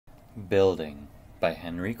Building by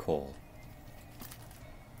Henry Cole.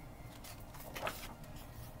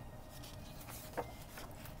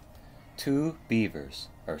 Two beavers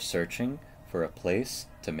are searching for a place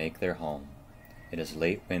to make their home. It is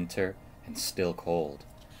late winter and still cold.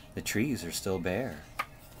 The trees are still bare.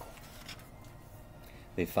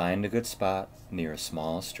 They find a good spot near a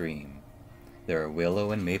small stream. There are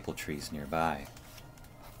willow and maple trees nearby.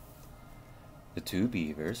 The two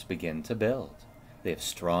beavers begin to build. They have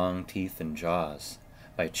strong teeth and jaws.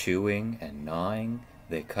 By chewing and gnawing,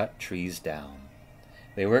 they cut trees down.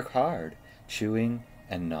 They work hard, chewing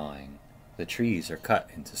and gnawing. The trees are cut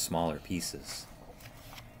into smaller pieces.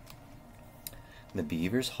 The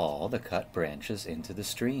beavers haul the cut branches into the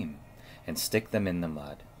stream and stick them in the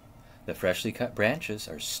mud. The freshly cut branches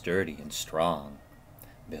are sturdy and strong.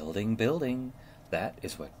 Building, building, that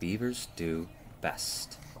is what beavers do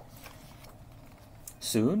best.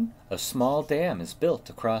 Soon, a small dam is built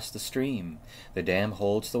across the stream. The dam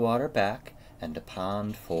holds the water back, and a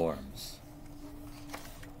pond forms.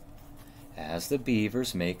 As the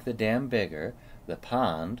beavers make the dam bigger, the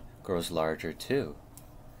pond grows larger too.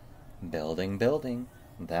 Building, building,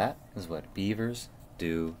 that is what beavers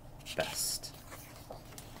do best.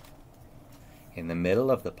 In the middle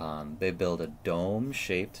of the pond, they build a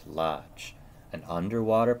dome-shaped lodge. An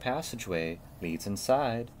underwater passageway leads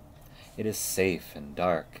inside. It is safe and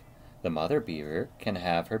dark. The mother beaver can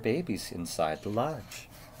have her babies inside the lodge.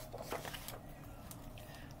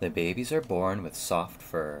 The babies are born with soft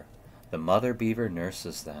fur. The mother beaver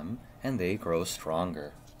nurses them, and they grow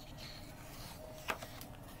stronger.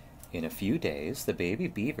 In a few days, the baby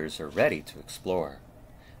beavers are ready to explore.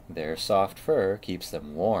 Their soft fur keeps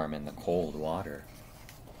them warm in the cold water.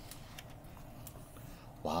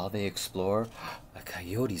 While they explore, a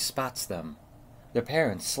coyote spots them. Their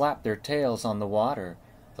parents slap their tails on the water.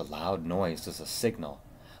 The loud noise is a signal.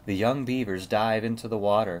 The young beavers dive into the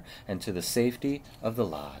water and to the safety of the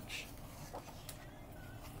lodge.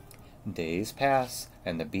 Days pass,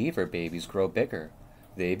 and the beaver babies grow bigger.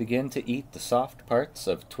 They begin to eat the soft parts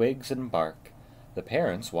of twigs and bark. The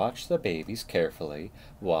parents watch the babies carefully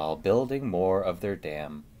while building more of their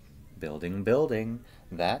dam. Building, building,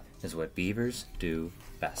 that is what beavers do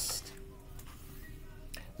best.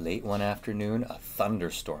 Late one afternoon, a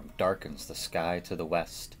thunderstorm darkens the sky to the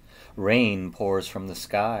west. Rain pours from the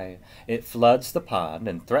sky. It floods the pond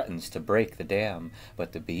and threatens to break the dam,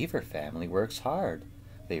 but the beaver family works hard.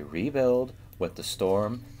 They rebuild what the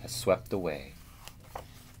storm has swept away.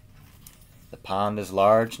 The pond is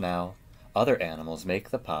large now. Other animals make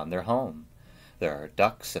the pond their home. There are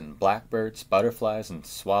ducks and blackbirds, butterflies and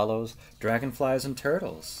swallows, dragonflies and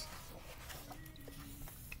turtles.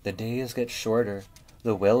 The days get shorter.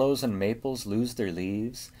 The willows and maples lose their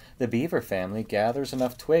leaves. The beaver family gathers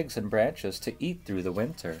enough twigs and branches to eat through the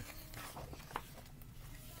winter.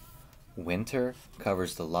 Winter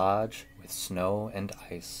covers the lodge with snow and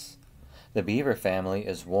ice. The beaver family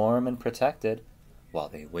is warm and protected while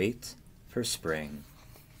they wait for spring.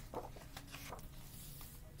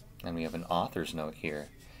 And we have an author's note here.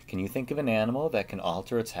 Can you think of an animal that can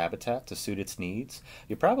alter its habitat to suit its needs?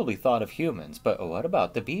 You probably thought of humans, but what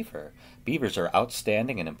about the beaver? Beavers are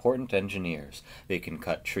outstanding and important engineers. They can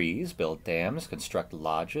cut trees, build dams, construct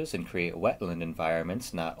lodges, and create wetland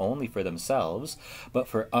environments not only for themselves, but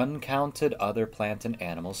for uncounted other plant and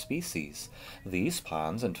animal species. These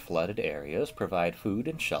ponds and flooded areas provide food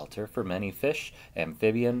and shelter for many fish,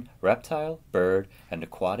 amphibian, reptile, bird, and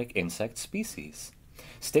aquatic insect species.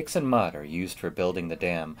 Sticks and mud are used for building the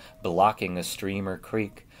dam, blocking a stream or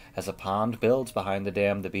creek. As a pond builds behind the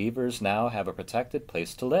dam, the beavers now have a protected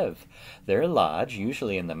place to live. Their lodge,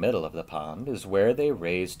 usually in the middle of the pond, is where they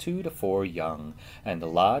raise 2 to 4 young, and the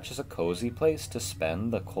lodge is a cozy place to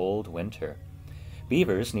spend the cold winter.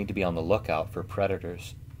 Beavers need to be on the lookout for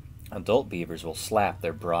predators. Adult beavers will slap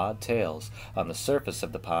their broad tails on the surface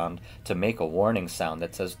of the pond to make a warning sound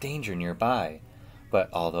that says danger nearby. But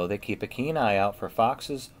although they keep a keen eye out for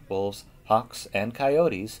foxes, wolves, hawks, and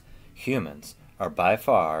coyotes, humans are by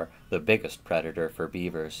far the biggest predator for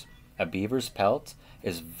beavers. A beaver's pelt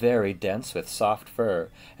is very dense with soft fur,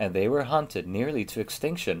 and they were hunted nearly to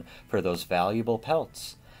extinction for those valuable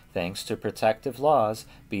pelts. Thanks to protective laws,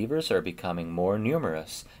 beavers are becoming more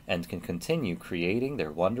numerous and can continue creating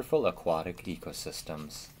their wonderful aquatic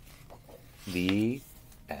ecosystems. The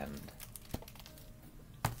end.